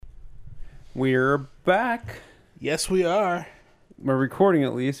We're back. Yes, we are. We're recording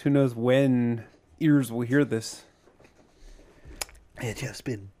at least. Who knows when ears will hear this? It's just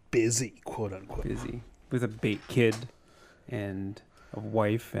been busy, quote unquote. Busy with a bait kid and a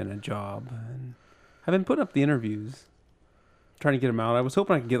wife and a job. And I've been putting up the interviews, trying to get them out. I was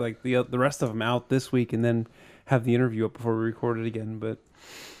hoping I could get like the rest of them out this week and then have the interview up before we record it again. But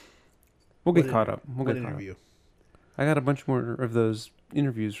we'll get caught up. We'll What get caught interview? up. I got a bunch more of those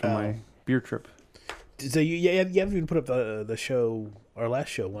interviews from my beer trip. So you haven't even put up the show, our last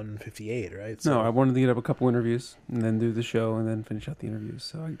show, 158, right? So, No, I wanted to get up a couple interviews and then do the show and then finish out the interviews.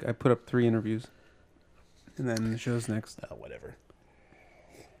 So I put up 3 interviews. And then the show's next. whatever.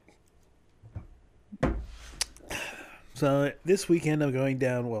 So this weekend I'm going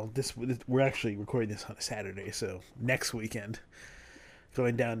down. Well, we're actually recording this on a Saturday, so next weekend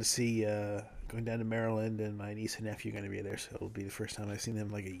going down to see going down to Maryland, and my niece and nephew are going to be there. So it'll be the first time I've seen them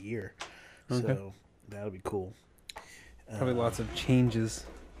in like a year. Okay. So that'll be cool. Probably lots of changes.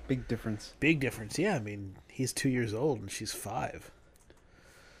 Big difference. Big difference, yeah. I mean, he's 2 years old and she's 5.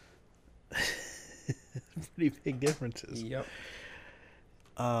 Pretty big differences. Yep.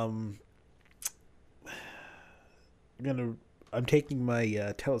 I'm taking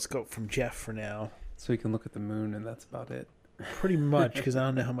my telescope from Jeff for now. So you can look at the moon and that's about it. Pretty much, because I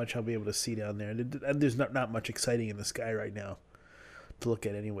don't know how much I'll be able to see down there. And there's not much exciting in the sky right now to look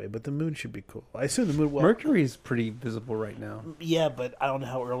at anyway. But the moon should be cool. I assume the moon. Well, Mercury's pretty visible right now. yeah, but I don't know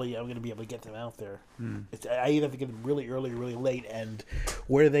how early I'm going to be able to get them out there. I either have to get them really early or really late. And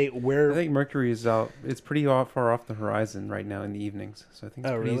I think Mercury is out. It's pretty far off the horizon right now in the evenings. So I think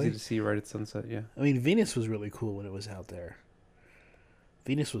it's pretty easy to see right at sunset, yeah. I mean, Venus was really cool when it was out there.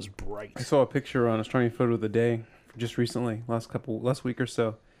 Venus was bright. I saw a picture on Astronomy Photo of the Day just recently, last week or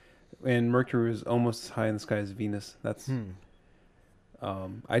so. And Mercury was almost as high in the sky as Venus. That's...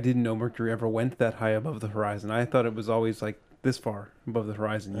 I didn't know Mercury ever went that high above the horizon. I thought it was always like this far above the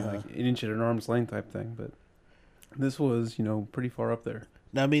horizon, like an inch at an arm's length type thing. But this was, pretty far up there.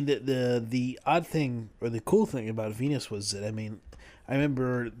 Now, I mean, the odd thing or the cool thing about Venus was that, I mean, I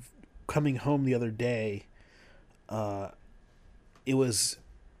remember coming home the other day. It was,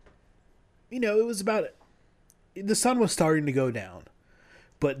 it was about, the sun was starting to go down,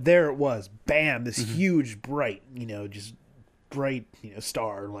 but there it was, bam, this huge bright, just bright,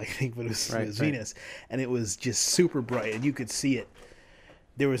 star, like I think, but it was Venus, and it was just super bright, and you could see it.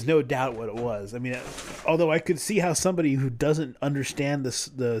 There was no doubt what it was. I mean, although I could see how somebody who doesn't understand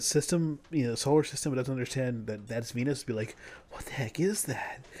the system, the solar system, but doesn't understand that that's Venus, would be like, "What the heck is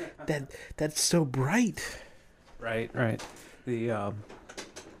that? That's so bright." Right.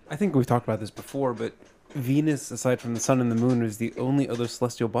 I think we've talked about this before, but Venus, aside from the sun and the moon, is the only other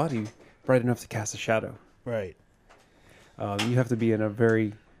celestial body bright enough to cast a shadow. Right. You have to be in a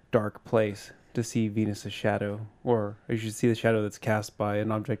very dark place to see Venus's shadow, or you should see the shadow that's cast by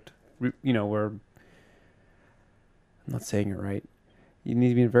an object, where... I'm not saying it right. You need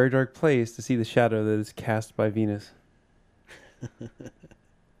to be in a very dark place to see the shadow that is cast by Venus.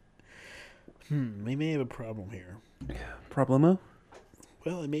 We may have a problem here. Problemo?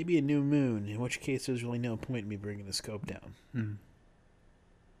 Well, it may be a new moon, in which case there's really no point in me bringing the scope down.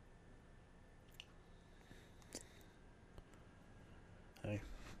 Hey,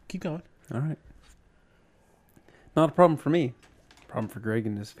 keep going. All right. Not a problem for me. Problem for Greg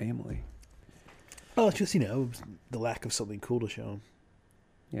and his family. Well, it's just, the lack of something cool to show him.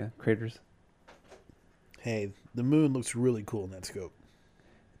 Yeah, craters. Hey, the moon looks really cool in that scope.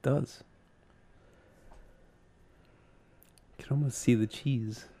 It does. You can almost see the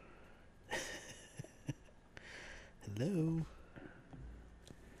cheese. Hello.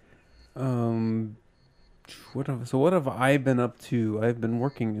 What have I been up to? I've been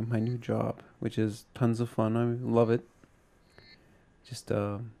working in my new job, which is tons of fun. I love it. Just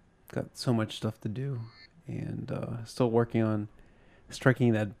got so much stuff to do, and still working on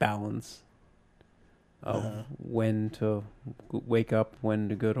striking that balance of when to wake up, when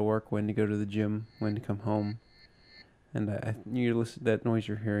to go to work, when to go to the gym, when to come home. And that noise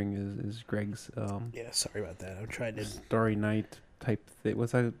you're hearing is Greg's. Yeah, sorry about that. I'm trying to. Starry Night type thing.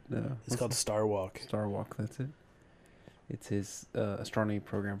 What's that? It's called Star Walk. Star Walk. That's it. It's his astronomy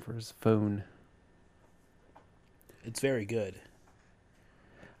program for his phone. It's very good.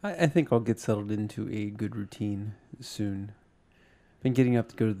 I think I'll get settled into a good routine soon. Been getting up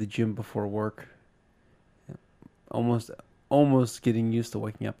to go to the gym before work. Almost getting used to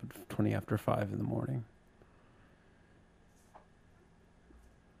waking up at 20 after 5 in the morning.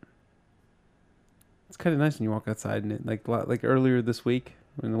 It's kind of nice when you walk outside and like earlier this week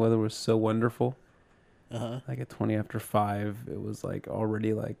when the weather was so wonderful. Like at 20 after 5, it was like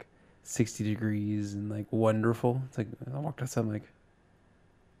already like 60 degrees and like wonderful. It's like I walked outside, I'm like,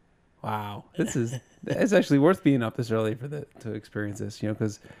 wow, it's actually worth being up this early to experience this,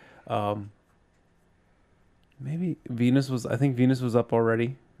 because maybe I think Venus was up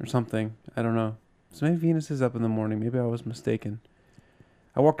already or something. I don't know. So maybe Venus is up in the morning. Maybe I was mistaken.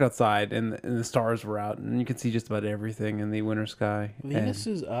 I walked outside and the stars were out and you could see just about everything in the winter sky. Venus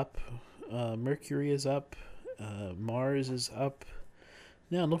is up. Mercury is up. Mars is up.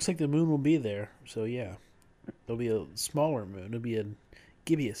 Now it looks like the moon will be there. So yeah, there'll be a smaller moon. It'll be a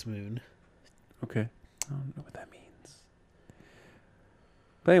gibbous moon. Okay. I don't know what that means.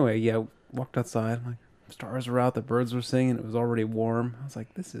 But anyway, yeah, walked outside. I'm like, stars were out. The birds were singing. It was already warm. I was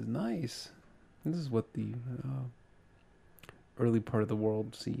like, this is nice. This is what the early part of the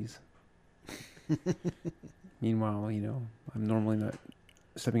world sees. Meanwhile, I'm normally not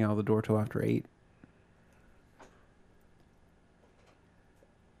stepping out of the door till after 8.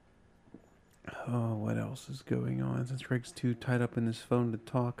 Oh, what else is going on? Since Greg's too tied up in his phone to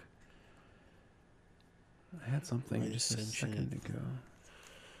talk. I had something just a second ago.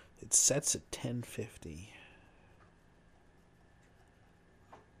 It sets at 10:50.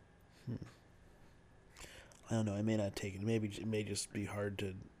 I don't know. I may not take it. Maybe it may just be hard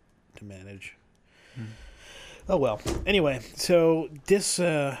to manage. Oh well. Anyway, so this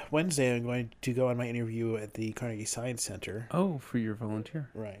Wednesday I'm going to go on my interview at the Carnegie Science Center. Oh, for your volunteer.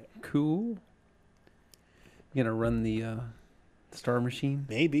 Right. Cool. You gonna run the Star Machine?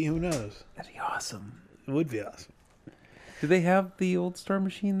 Maybe. Who knows? That'd be awesome. It would be awesome. Do they have the old Star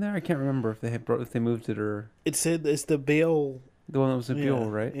Machine there? I can't remember if they moved it or. It's the Bail. The one that was at Buell,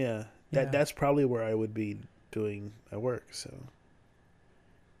 right? Yeah. That's probably where I would be doing my work. So.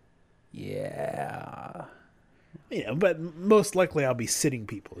 Yeah. But most likely I'll be sitting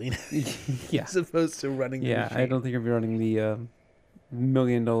people, Yeah. as opposed to running. Yeah, the machine. I don't think I'll be running the $1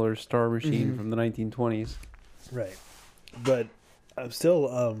 million Star Machine from the 1920s. Right, but I'm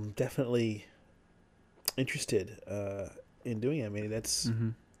still definitely interested in doing it. I mean, that's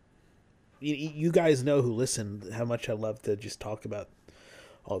you guys know who listen how much I love to just talk about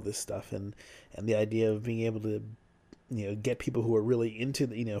all this stuff and the idea of being able to get people who are really into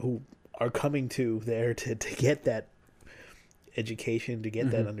who are coming to there to get that education, to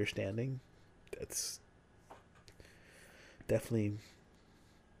get that understanding. That's definitely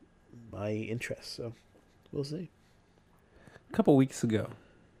my interest. So we'll see. A couple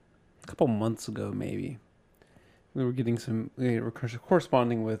months ago maybe, we were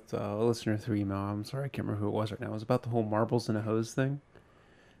corresponding with a listener through email. I'm sorry, I can't remember who it was right now. It was about the whole marbles in a hose thing.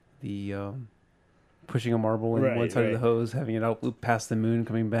 The pushing a marble in one side of the hose, having it out loop past the moon,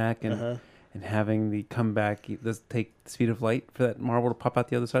 coming back, and having the comeback. Does it take the speed of light for that marble to pop out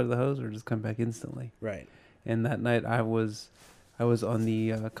the other side of the hose, or just come back instantly? Right. And that night I was on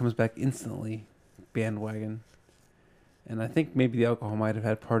the comes back instantly bandwagon. And I think maybe the alcohol might have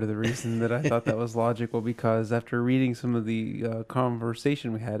had part of the reason that I thought that was logical, because after reading some of the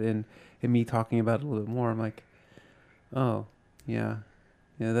conversation we had and me talking about it a little bit more, I'm like, oh, yeah,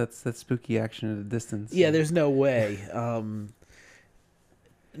 that's spooky action at a distance. Yeah, there's no way.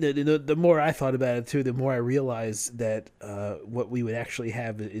 The more I thought about it too, the more I realized that what we would actually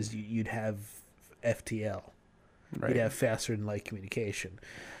have is you'd have FTL. Right. You'd have faster than light communication.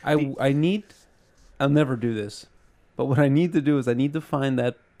 I'll never do this. But what I need to do is I need to find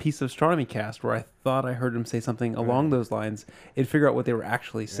that piece of Astronomy Cast where I thought I heard him say something along those lines and figure out what they were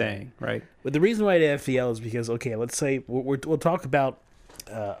actually saying, right? But the reason why I did FTL is because, okay, let's say we'll talk about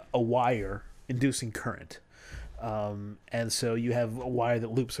a wire inducing current. And so you have a wire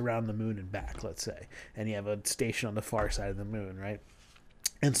that loops around the moon and back, let's say, and you have a station on the far side of the moon, right?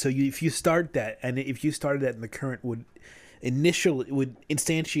 And so if you start that, and if you started that and the current would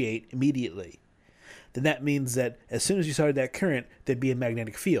instantiate immediately, then that means that as soon as you started that current, there'd be a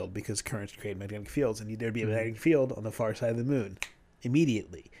magnetic field, because currents create magnetic fields, and there'd be a magnetic field on the far side of the moon.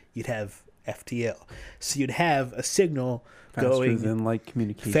 Immediately, you'd have FTL. So you'd have a signal going faster than light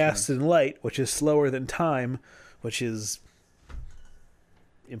communication. Faster than light, which is slower than time, which is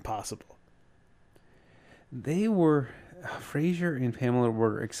impossible. Fraser and Pamela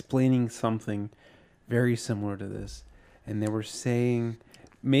were explaining something very similar to this, and they were saying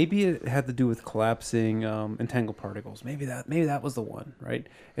maybe it had to do with collapsing entangled particles. Maybe that was the one, right?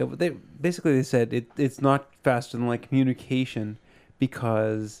 They said it's not faster than light communication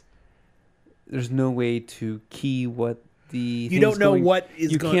because there's no way to key what the you don't know what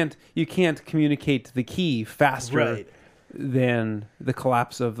is you can't communicate to the key faster than the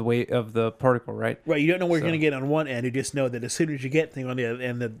collapse of the weight of the particle, right? Right, you don't know where So- you're going to get on one end. You just know that as soon as you get thing on the other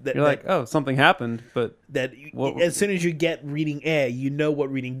end, You're like, oh, something happened, but what- as soon as you get reading A, you know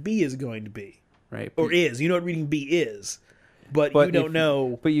what reading B is going to be, right, or is. You know what reading B is, but you don't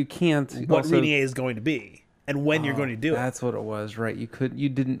know But you can't. what also, reading A is going to be and when you're going to do it. That's what it was, right? You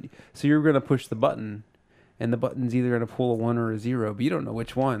didn't. So you're going to push the button, and the button's either going to pull a 1 or a 0, but you don't know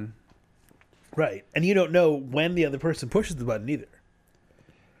which one. Right, and you don't know when the other person pushes the button either.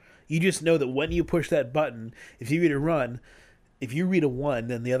 You just know that when you push that button, if you read a 1,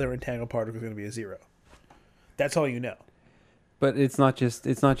 then the other entangled particle is going to be a 0. That's all you know. But it's not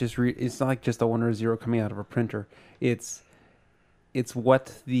like just a 1 or a 0 coming out of a printer. It's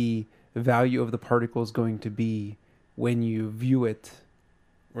what the value of the particle is going to be when you view it,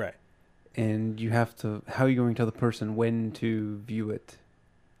 Right. and how are you going to tell the person when to view it,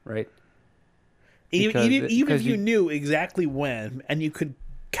 right? Even if Because you knew exactly when, and you could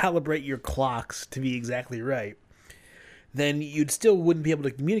calibrate your clocks to be exactly right, then you'd still wouldn't be able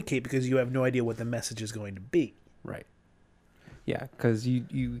to communicate because you have no idea what the message is going to be. Right. Yeah, because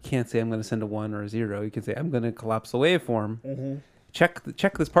you can't say I'm going to send a 1 or a 0. You can say I'm going to collapse the waveform. Mm-hmm. Check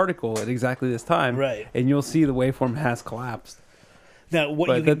this particle at exactly this time, Right. and you'll see the waveform has collapsed. Now, what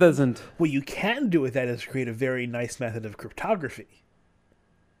you can do with that is create a very nice method of cryptography,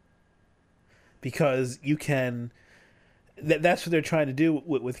 because you can. That's what they're trying to do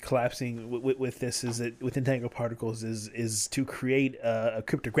with collapsing with this, is that with entangled particles is to create a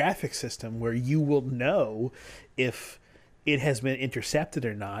cryptographic system where you will know if it has been intercepted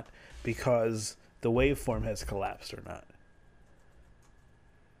or not, because the waveform has collapsed or not.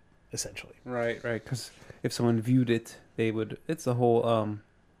 Essentially, Right. Because if someone viewed it, they would. It's a whole.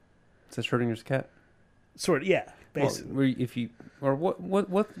 It's a Schrodinger's cat. sort of, yeah. Basically, Well, if you or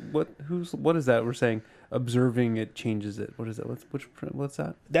what is that we're saying? Observing it changes it. What is that? What's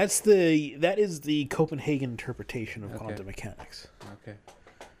that? that is the Copenhagen interpretation of Okay. quantum mechanics. Okay.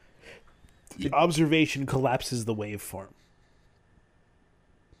 The observation collapses the waveform.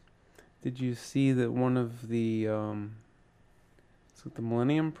 Did you see that one of the is it the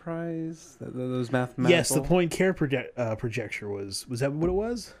Millennium Prize? Those mathematical. Yes, the Poincare projector was that what it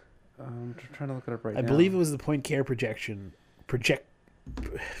was? I'm trying to look it up right now. I believe it was the Poincare project.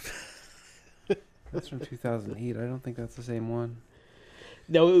 That's from 2008. I don't think that's the same one.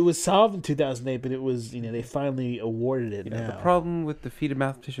 No, it was solved in 2008, but it was they finally awarded it now. The problem with defeated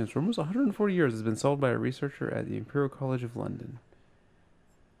mathematicians for almost 140 years has been solved by a researcher at the Imperial College of London.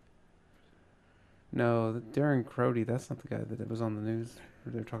 No, Darren Crowdy, that's not the guy that was on the news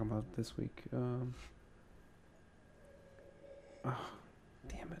they're talking about this week. Oh,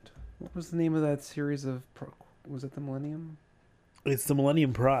 damn it. What was the name of that series of... was it the Millennium? It's the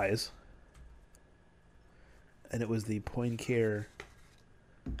Millennium Prize, and it was the Poincare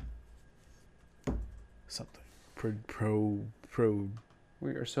something. Pro.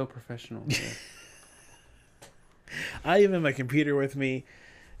 We are so professional here. I even have my computer with me.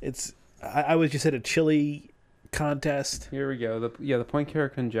 I was just at a chili contest. Here we go. The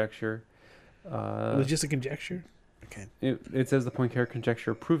Poincare conjecture. It was just a conjecture. Okay. It says the Poincare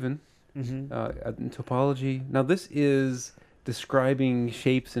conjecture proven. Mm-hmm. In topology. Now this is describing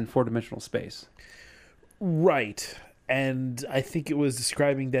shapes in four-dimensional space. Right, and I think it was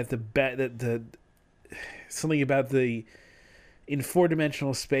describing that the something about the in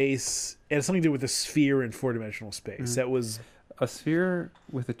four-dimensional space. It has something to do with a sphere in four-dimensional space. Mm-hmm. That was A sphere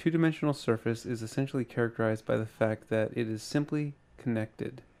with a two-dimensional surface is essentially characterized by the fact that it is simply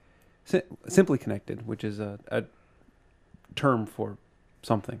connected. Simply connected, which is a term for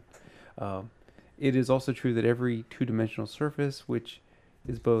something. It is also true that every two-dimensional surface, which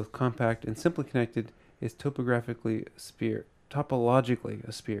is both compact and simply connected, is topologically a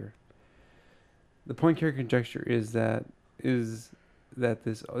sphere. The Poincare conjecture is that this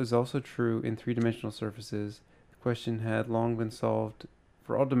is also true in three-dimensional surfaces. The question had long been solved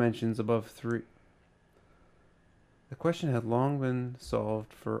for all dimensions above 3. The question had long been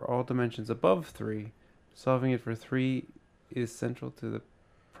solved for all dimensions above 3. Solving it for 3 is central to the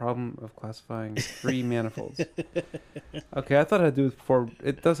problem of classifying 3 manifolds. Okay, I thought it had to do with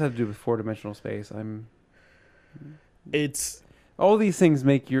it does have to do with four-dimensional space. it's All these things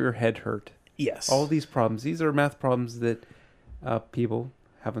make your head hurt. yes. All these problems. These are math problems that people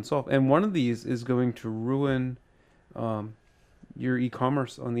haven't solved. And one of these is going to ruin your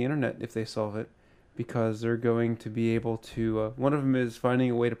e-commerce on the internet if they solve it, because they're going to be able to... one of them is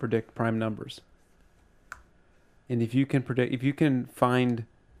finding a way to predict prime numbers. And if you can find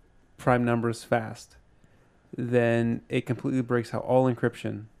prime numbers fast, then it completely breaks how all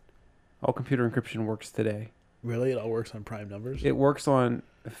computer encryption works today. Really, it all works on prime numbers. It works on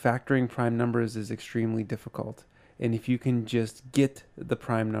factoring prime numbers is extremely difficult. And if you can just get the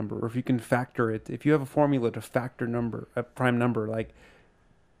prime number, or if you can factor it, if you have a formula to factor a prime number, like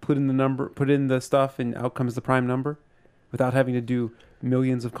put in the stuff, and out comes the prime number, without having to do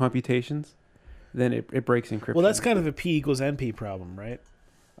millions of computations, then it breaks encryption. Well, that's kind of a P equals NP problem, right?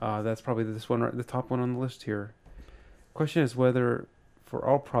 That's probably this one, the top one on the list here. Question is whether, for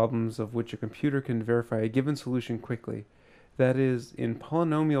all problems of which a computer can verify a given solution quickly, that is, in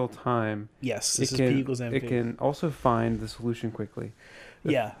polynomial time, Yes, this is P equals NP. it can also find the solution quickly.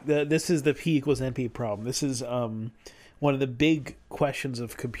 This is the P equals NP problem. This is one of the big questions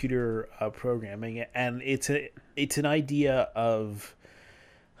of computer programming, and it's an idea of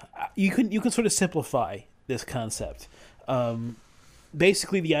you can sort of simplify this concept.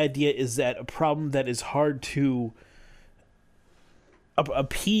 Basically, the idea is that a problem that is hard to a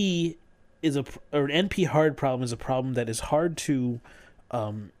P is or an NP hard problem is a problem that is hard to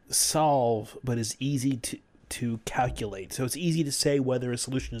solve, but is easy to calculate. So it's easy to say whether a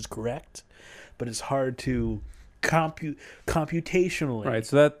solution is correct, but it's hard to computationally. Right.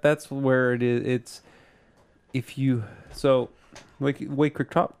 So that's where it is. It's the way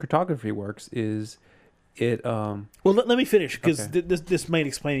cryptography works is it. Well, let me finish, because okay. this might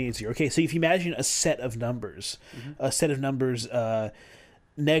explain it easier. Okay, so if you imagine a set of numbers,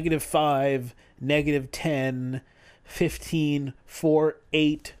 -5, -10, 15, 4,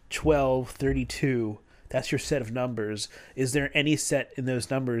 8, 12, 32. That's your set of numbers. Is there any set in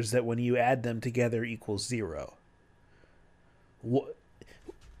those numbers that when you add them together equals 0?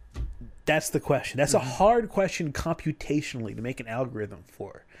 That's the question. That's a hard question computationally to make an algorithm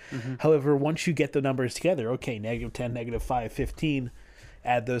for. However, once you get the numbers together, okay, -10, -5, 15,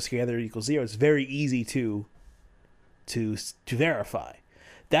 add those together equals 0. It's very easy to verify.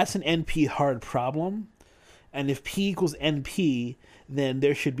 That's an NP hard problem, and if P equals NP, then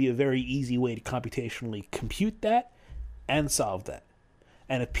there should be a very easy way to computationally compute that and solve that.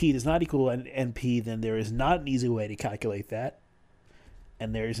 And if P does not equal NP, then there is not an easy way to calculate that,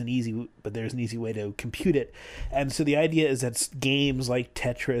 and there's an easy way to compute it. And so the idea is that games like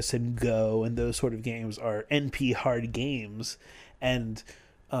Tetris and Go and those sort of games are NP hard games, and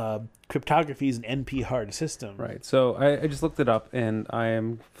cryptography is an NP hard system. Right. So I just looked it up, and I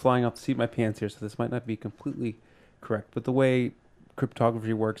am flying off the seat of my pants here, so this might not be completely correct. But the way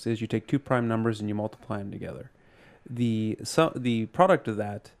cryptography works is you take two prime numbers and you multiply them together. The product of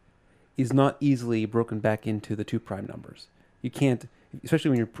that is not easily broken back into the two prime numbers. You can't,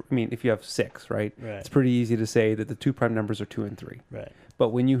 especially if you have 6, right? It's pretty easy to say that the two prime numbers are 2 and 3. Right. But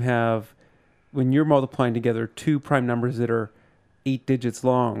when you're multiplying together two prime numbers that are 8 digits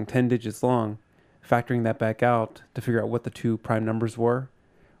long, 10 digits long, factoring that back out to figure out what the two prime numbers were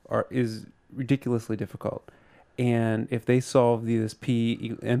is ridiculously difficult. And if they solve this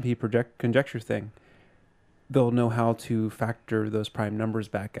NP conjecture thing, they'll know how to factor those prime numbers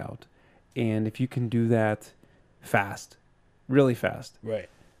back out. And if you can do that fast, really fast, right,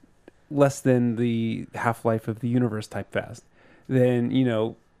 less than the half-life of the universe type fast, then,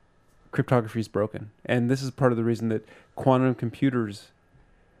 cryptography is broken. And this is part of the reason that quantum computers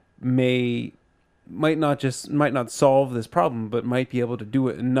might not solve this problem, but might be able to do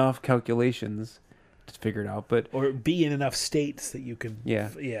enough calculations to figure it out. But or be in enough states that you can.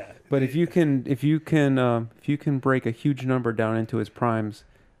 Yeah. But if you can break a huge number down into its primes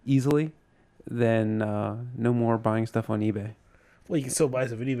easily, then no more buying stuff on eBay. Well, you can still buy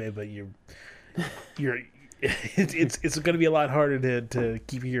stuff on eBay, but it's going to be a lot harder to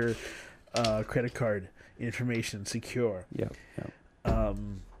keep your credit card information secure. Yeah.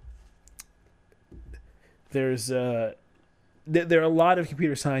 There's there are a lot of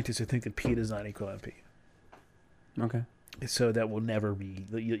computer scientists who think that P does not equal NP. Okay. So that will never be,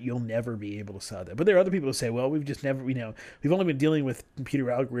 you'll never be able to solve that. But there are other people who say, well, we've just never, we've only been dealing with computer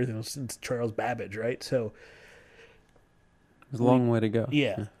algorithms since Charles Babbage, right? So there's a long way to go.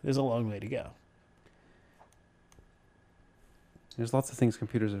 Yeah, there's a long way to go. There's lots of things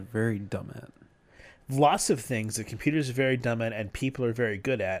computers are very dumb at. Lots of things that computers are very dumb at and people are very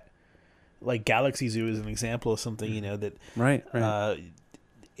good at. Like Galaxy Zoo is an example of something, that... Right.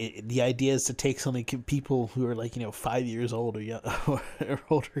 The idea is to take something people who are 5 years old or, or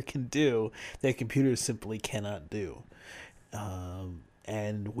older can do that computers simply cannot do.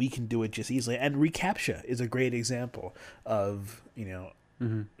 And we can do it just easily. And reCAPTCHA is a great example of,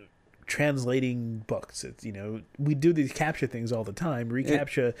 translating books. It's, we do these CAPTCHA things all the time.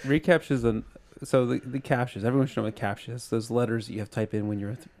 reCAPTCHA is so the CAPTCHAs, everyone should know what CAPTCHA is. Those letters that you have to type in when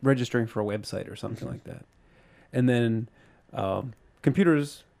you're registering for a website or something like that. And then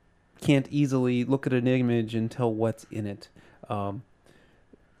computers can't easily look at an image and tell what's in it.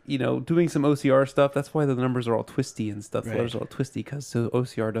 Doing some OCR stuff, that's why the numbers are all twisty and stuff. The letters are all twisty because so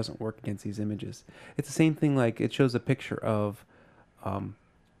OCR doesn't work against these images. It's the same thing, like it shows a picture of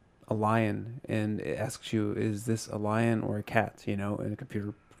a lion and it asks you, is this a lion or a cat? And the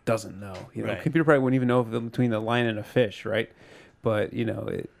computer doesn't know. The computer probably wouldn't even know between a lion and a fish, right? But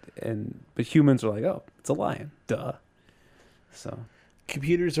but humans are like, oh, it's a lion, duh. So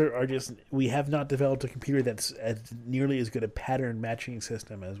computers are just, we have not developed a computer that's nearly as good a pattern matching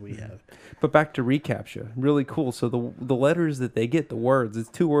system as we have. But back to reCAPTCHA, really cool. So the letters that they get, the words, it's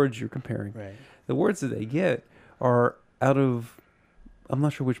 2 words you're comparing. Right. The words that they get are out of, I'm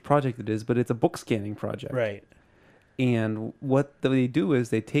not sure which project it is, but it's a book scanning project. Right. And what they do is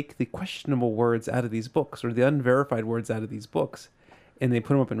they take the questionable words out of these books, or the unverified words out of these books, and they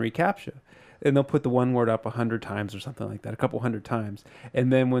put them up in reCAPTCHA. And they'll put the one word up 100 times or something like that, a couple hundred times.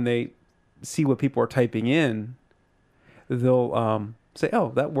 And then when they see what people are typing in, they'll say,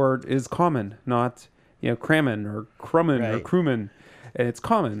 oh, that word is common, not crammin or crummin or crewman. And it's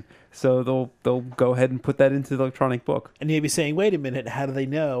common. So they'll go ahead and put that into the electronic book. And you'd be saying, wait a minute, how do they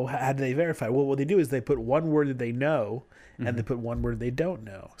know? How do they verify? Well, what they do is they put one word that they know, and they put one word they don't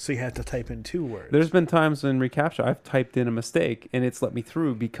know. So you have to type in 2 words. There's been times in reCAPTCHA I've typed in a mistake, and it's let me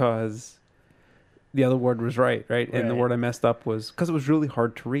through because the other word was right? And the word I messed up was, because it was really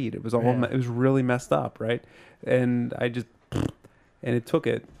hard to read. It was all, it was really messed up, right? And I just, and it took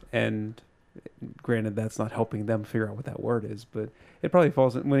it, and granted, that's not helping them figure out what that word is, but it probably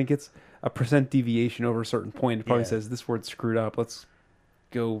falls when it gets a % deviation over a certain point. It probably says this word's screwed up. Let's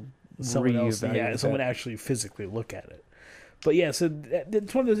go reevaluate. Someone actually physically look at it. But yeah, so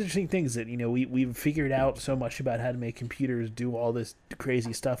it's one of those interesting things that we've figured out so much about how to make computers do all this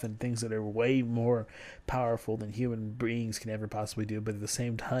crazy stuff and things that are way more powerful than human beings can ever possibly do. But at the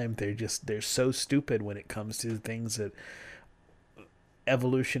same time, they're so stupid when it comes to things that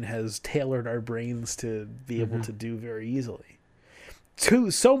evolution has tailored our brains to be able to do very easily.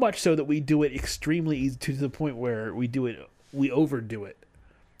 So much so that we do it extremely easy, to the point where we overdo it.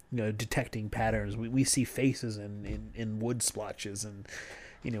 Detecting patterns. We see faces in wood splotches, and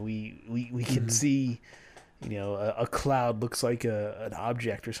we can see a cloud looks like an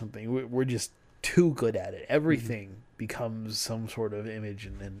object or something. We're just too good at it. Everything becomes some sort of image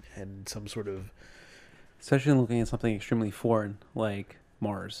and some sort of, especially looking at something extremely foreign like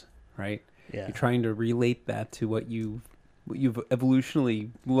Mars, right? Yeah. You're trying to relate that to what you've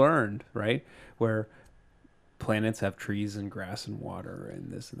evolutionally learned, right? Where planets have trees and grass and water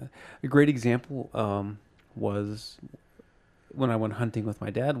and this and that. A great example was when I went hunting with my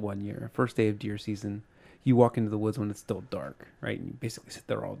dad one year, first day of deer season. You walk into the woods when it's still dark, right? And you basically sit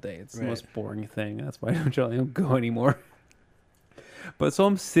there all day. It's the most boring thing. That's why I don't go anymore. But so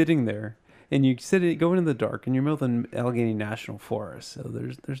I'm sitting there, and go into the dark, and you're in the middle of the Allegheny National Forest, so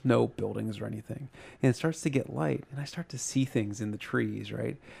there's no buildings or anything, and it starts to get light, and I start to see things in the trees,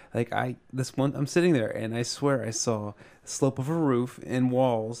 right? Like I'm sitting there, and I swear I saw the slope of a roof and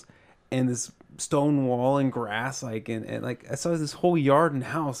walls, and this stone wall and grass, and I saw this whole yard and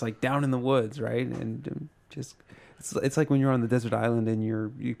house down in the woods, right? And just it's like when you're on the desert island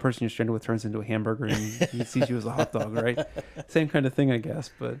and the person you're stranded with turns into a hamburger and he sees you as a hot dog, right? Same kind of thing, I guess,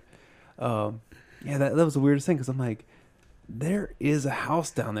 but. That was the weirdest thing, because I'm like, there is a house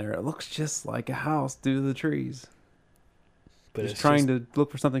down there. It looks just like a house due to the trees. But it's trying to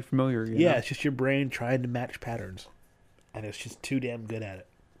look for something familiar. It's just your brain trying to match patterns, and it's just too damn good at it.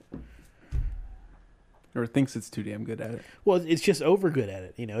 Or it thinks it's too damn good at it. Well, it's just over good at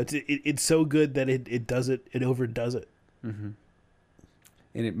it. It's so good that it does it. It overdoes it. Mm-hmm.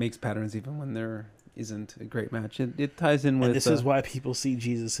 And it makes patterns even when there isn't a great match. It ties in with. And this is why people see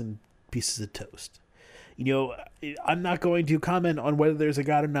Jesus in pieces of toast. I'm not going to comment on whether there's a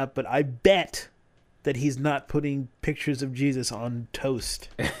God or not, but I bet that he's not putting pictures of Jesus on toast.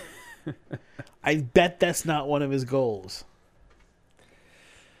 I bet that's not one of his goals.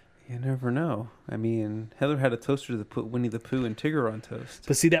 You never know. I mean, Heather had a toaster to put Winnie the Pooh and Tigger on toast.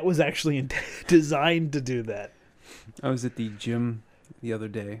 But see, that was actually designed to do that. I was at the gym the other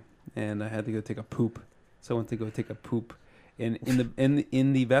day, and I had to go take a poop. So I went to go take a poop. And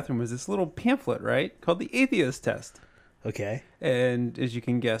in the bathroom was this little pamphlet, right, called the Atheist Test. Okay. And as you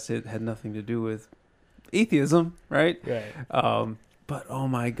can guess, it had nothing to do with atheism, right? Right. But oh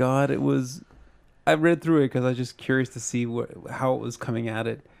my God, I read through it because I was just curious to see how it was coming at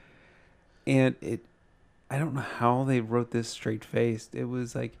it, and I don't know how they wrote this straight faced. It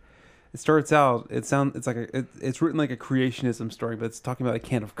was like, it starts out, it's written like a creationism story, but it's talking about a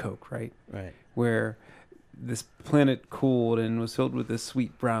can of Coke, right? Right. Where this planet cooled and was filled with this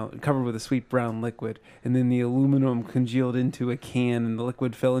covered with a sweet brown liquid, and then the aluminum congealed into a can, and the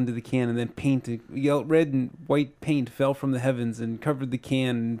liquid fell into the can, and then red and white paint fell from the heavens and covered the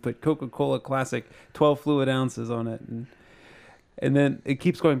can, and put Coca-Cola Classic 12 fluid ounces on it, and then it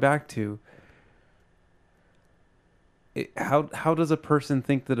keeps going back to how does a person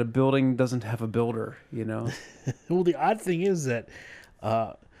think that a building doesn't have a builder? Well, the odd thing is that.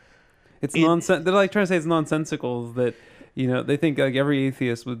 It's nonsense. They're like trying to say it's nonsensical that, they think like every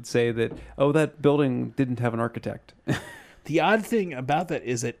atheist would say that, oh, that building didn't have an architect. The odd thing about that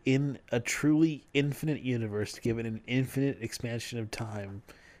is that in a truly infinite universe, given an infinite expansion of time,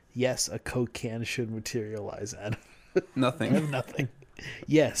 yes, a Coke can should materialize out of nothing. Out of nothing.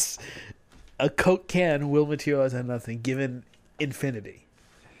 Yes, a Coke can will materialize out of nothing, given infinity.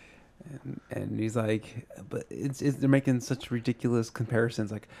 And he's like, but they're making such ridiculous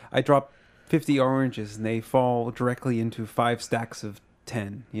comparisons. Like, I drop 50 oranges and they fall directly into 5 stacks of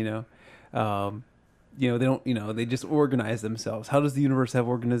 10. They don't. They just organize themselves. How does the universe have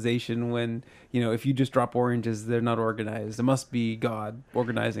organization when if you just drop oranges, they're not organized? It must be God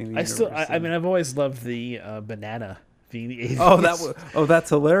organizing the universe. I mean, I've always loved the banana being the atheist. That's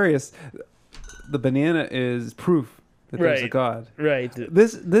hilarious. The banana is proof that there's a God. Right.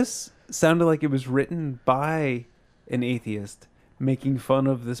 This sounded like it was written by an atheist making fun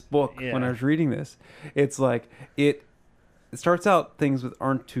of this book when I was reading this. It's like it starts out things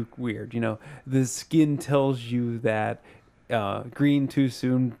aren't too weird. The skin tells you that green too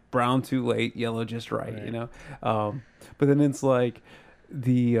soon, brown too late, yellow just right. But then it's like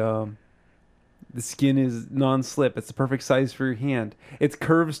the skin is non-slip. It's the perfect size for your hand. It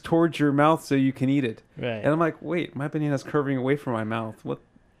curves towards your mouth so you can eat it. Right. And I'm like, wait, my banana's curving away from my mouth. What?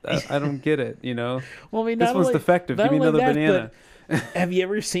 I don't get it. Well, I mean, this one's defective. Give me another banana. Have you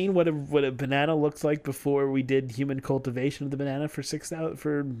ever seen what a banana looks like before we did human cultivation of the banana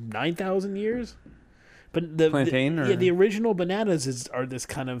for 9,000 years? But the plantain, the original bananas are this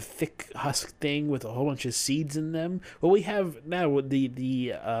kind of thick husk thing with a whole bunch of seeds in them. What we have now with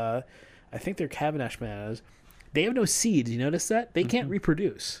the I think they're Cavendish bananas. They have no seeds. You notice that? They can't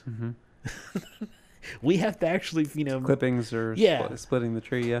reproduce. Mm-hmm. We have to actually, clippings or splitting the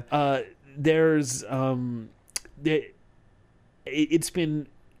tree. Yeah. There's it's been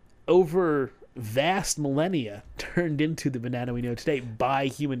over vast millennia turned into the banana we know today by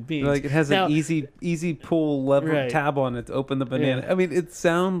human beings. Like it has an easy pull lever tab on it to open the banana. Yeah. I mean, it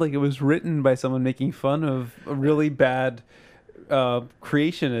sounded like it was written by someone making fun of a really bad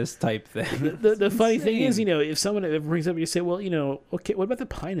creationist type thing. The funny thing is, if someone ever brings up, you say, well, okay, what about the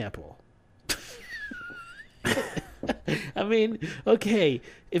pineapple? I mean, okay,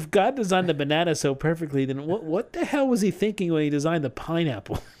 if God designed the banana so perfectly, then what the hell was he thinking when he designed the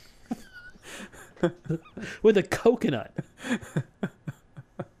pineapple? With a coconut.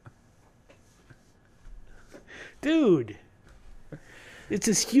 Dude. It's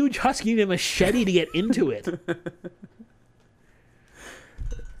this huge husk. You need a machete to get into it.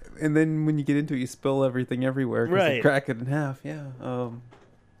 And then when you get into it, you spill everything everywhere because you crack it in half. Yeah. At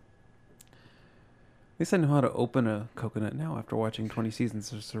least I know how to open a coconut now after watching 20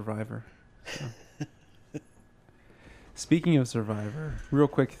 seasons of Survivor. So. Speaking of Survivor, real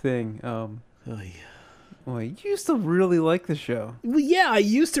quick thing. Well, you used to really like the show. Well, yeah, I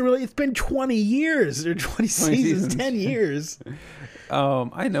used to really. It's been 20 years or 20 seasons, 10 years.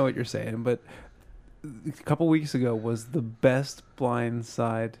 I know what you're saying, but a couple weeks ago was the best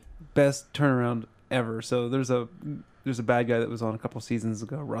blindside, best turnaround ever. So there's a bad guy that was on a couple seasons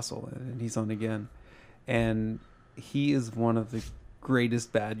ago, Russell, and he's on again. And he is one of the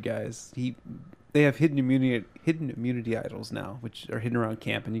greatest bad guys. They have hidden immunity idols now, which are hidden around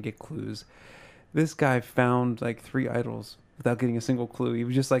camp, and you get clues. This guy found like 3 idols without getting a single clue. He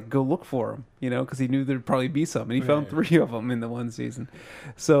was just like, go look for them, because he knew there'd probably be some, and he found 3 of them in the one season.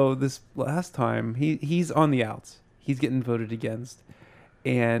 So this last time, he's on the outs. He's getting voted against,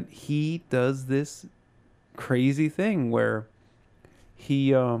 and he does this crazy thing where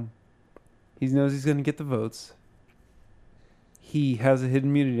he knows he's going to get the votes. He has a hidden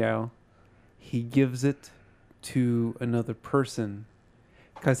immunity idol. He gives it to another person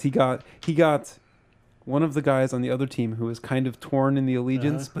because he got one of the guys on the other team who was kind of torn in the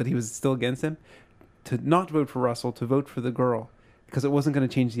allegiance, but he was still against him, to not vote for Russell, to vote for the girl because it wasn't going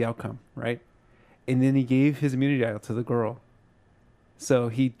to change the outcome, right? And then he gave his immunity idol to the girl. So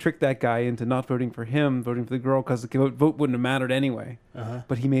he tricked that guy into not voting for him, voting for the girl because the vote wouldn't have mattered anyway.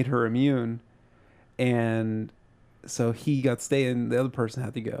 But he made her immune. And so he got stay and the other person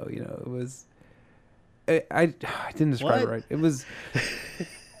had to go. It was... I didn't describe it right. It was...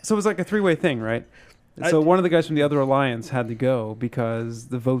 So it was like a 3-way thing, right? So one of the guys from the other alliance had to go because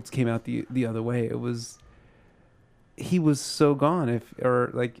the votes came out the other way. He was so gone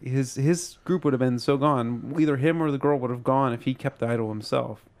his group would have been so gone. Either him or the girl would have gone if he kept the idol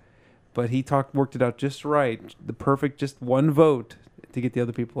himself. But he worked it out just right. The perfect, just one vote to get the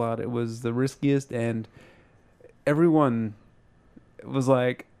other people out. It was the riskiest, and everyone was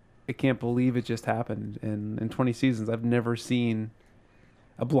like, I can't believe it just happened. And in 20 seasons, I've never seen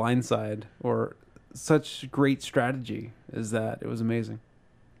a blindside or such great strategy as that. It was amazing.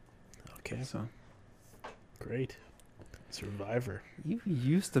 Okay. So great. Survivor. You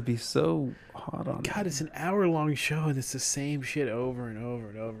used to be so hot on God, it's an hour-long show, and it's the same shit over and over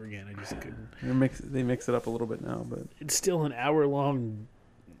and over again. I just couldn't. They mix it up a little bit now, but It's still an hour-long.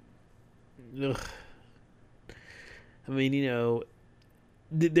 Ugh. I mean,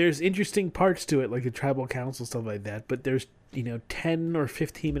 there's interesting parts to it, like the tribal council, stuff like that, but there's, 10 or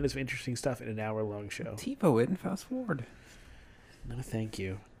 15 minutes of interesting stuff in an hour-long show. TiVo it and fast forward. No, thank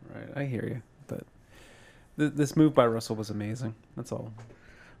you. Right, I hear you, but this move by Russell was amazing. That's all.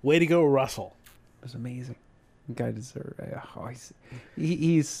 Way to go, Russell. It was amazing. The guy deserves.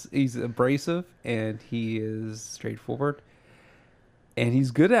 He's abrasive and he is straightforward, and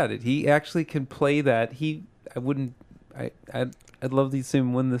he's good at it. He actually can play that. I'd love to see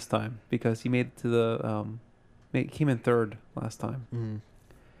him win this time because he made it to the came in third last time,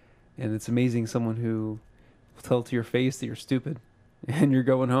 and it's amazing someone who will tell to your face that you're stupid and you're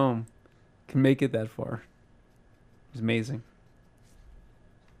going home can make it that far. It's amazing.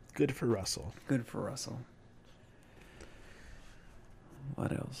 Good for Russell. Good for Russell.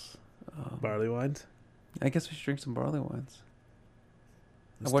 What else? Barley wines? I guess we should drink some barley wines.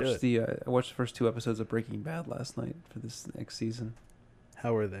 Let's I do watched it. I watched the first 2 episodes of Breaking Bad last night for this next season.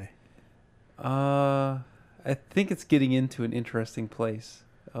 How are they? I think it's getting into an interesting place.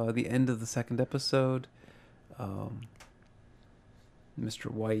 The end of the second episode,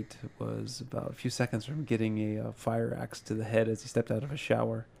 Mr. White was about a few seconds from getting a fire axe to the head as he stepped out of a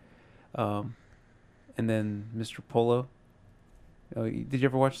shower. And then Mr. Polo. Oh, did you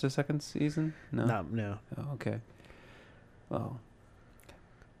ever watch the second season? No. No. Oh, okay. Well,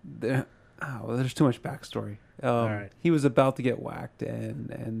 there's too much backstory. All right. He was about to get whacked,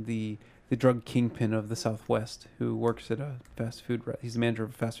 and the drug kingpin of the Southwest, who works at a fast food. He's the manager of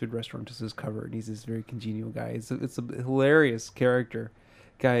a fast food restaurant, just his cover, and he's this very congenial guy. It's a hilarious character.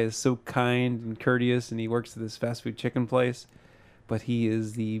 Guy is so kind and courteous, and he works at this fast food chicken place, but he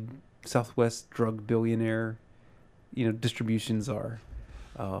is the Southwest drug billionaire, distribution czar,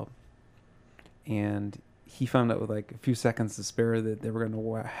 and he found out with like a few seconds to spare that they were going to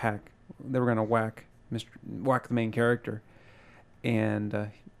whack the main character,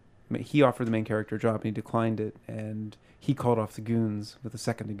 and he offered the main character a job and he declined it, and he called off the goons with a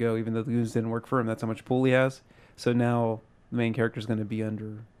second to go, even though the goons didn't work for him. That's how much pull he has. So now the main character is going to be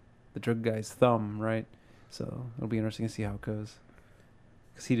under the drug guy's thumb, right? So it'll be interesting to see how it goes,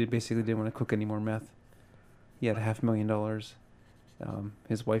 because he basically didn't want to cook any more meth. He had $500,000.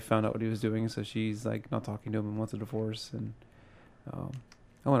 His wife found out what he was doing, so she's like not talking to him and wants a divorce. And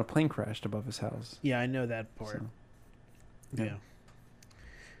a plane crashed above his house. Yeah, I know that part. So, yeah.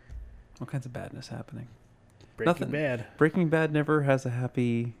 All kinds of badness happening. Breaking Bad. Breaking Bad never has a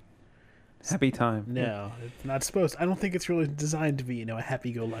happy time. No, it's not supposed. I don't think it's really designed to be, a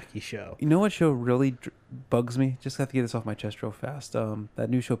happy-go-lucky show. You know what show really bugs me? Just have to get this off my chest real fast. That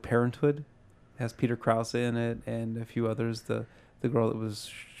new show Parenthood has Peter Krause in it and a few others. The girl that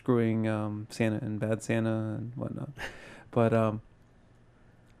was screwing Santa and Bad Santa and whatnot. But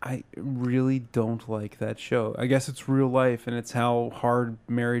I really don't like that show. I guess it's real life and it's how hard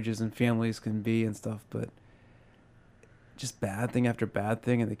marriages and families can be and stuff, but just bad thing after bad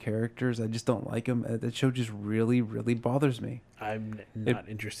thing, and the characters, I just don't like them. That show just really, really bothers me. I'm not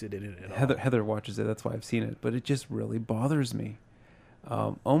interested in it at all. Heather watches it, that's why I've seen it, but it just really bothers me.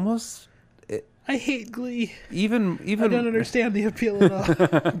 Almost... I hate Glee. Even I don't understand the appeal at all.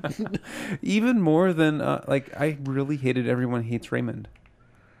 Even more than I really hated Everyone Hates Raymond.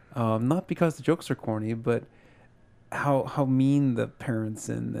 Not because the jokes are corny, but how mean the parents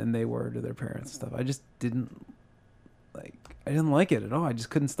and they were to their parents and stuff. I just didn't like it at all. I just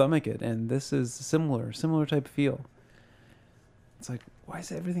couldn't stomach it. And this is similar type of feel. It's like, why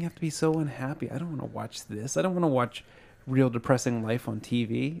does everything have to be so unhappy? I don't want to watch this. I don't want to watch real depressing life on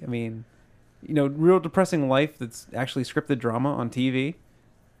TV. I mean, real depressing life that's actually scripted drama on TV.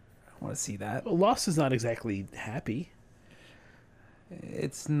 I don't want to see that. Well, Lost is not exactly happy.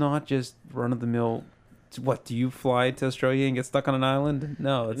 It's not just run-of-the-mill. What, do you fly to Australia and get stuck on an island?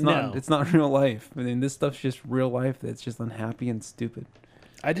 No, it's not. It's not real life. I mean, this stuff's just real life that's just unhappy and stupid.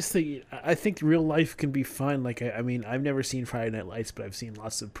 I think real life can be fun. Like I mean, I've never seen Friday Night Lights, but I've seen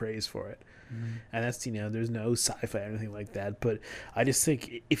lots of praise for it. And that's, there's no sci-fi or anything like that. But I just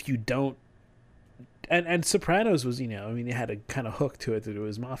think if you don't, and Sopranos was, I mean, it had a kind of hook to it that it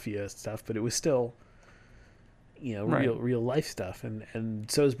was mafia stuff, but it was still, Right. real life stuff. And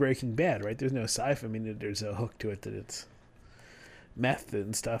so is Breaking Bad, right? There's no sci-fi. I mean, there's a hook to it that it's meth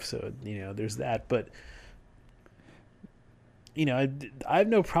and stuff. So there's that. But I have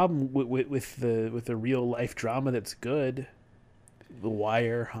no problem with the real life drama that's good. The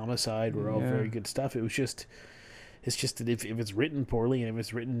Wire, Homicide were all Yeah. very good stuff. It's just that if it's written poorly and if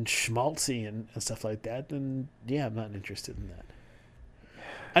it's written schmaltzy and stuff like that, then yeah, I'm not interested in that.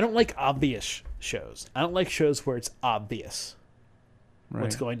 I don't like obvious shows. I don't like shows where it's obvious Right.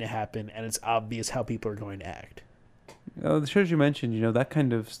 what's going to happen and it's obvious how people are going to act. The shows you mentioned, that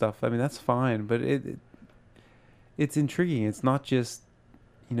kind of stuff. I mean, that's fine, but it's intriguing. It's not just,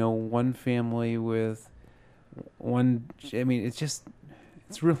 one family with one. I mean, it's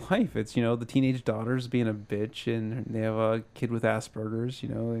real life. It's the teenage daughter's being a bitch, and they have a kid with Asperger's,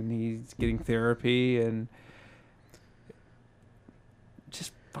 and he's getting therapy, and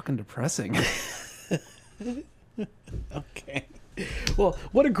just fucking depressing. Okay. Well,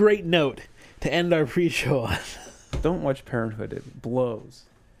 what a great note to end our pre-show on. Don't watch Parenthood. It blows.